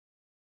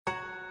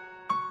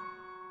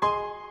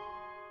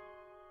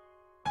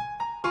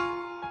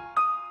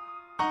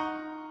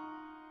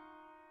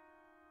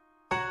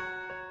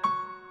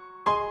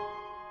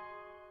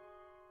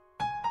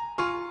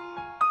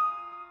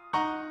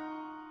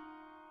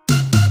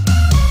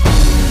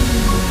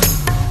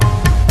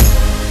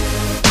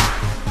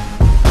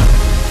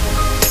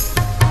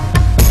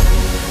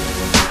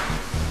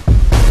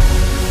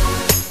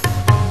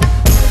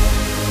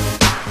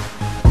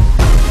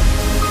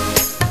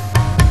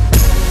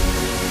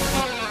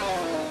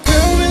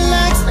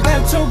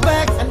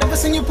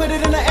ass and you put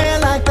it in the air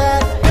like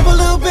that. Give a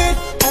little bit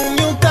on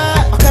your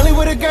thigh. I'm Cali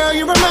with a girl,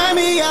 you remind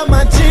me of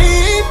my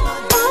Jeep.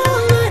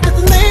 Oh, yeah, let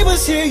the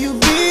neighbors hear you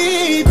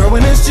beep. Girl,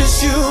 when it's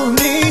just you and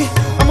me,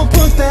 I'ma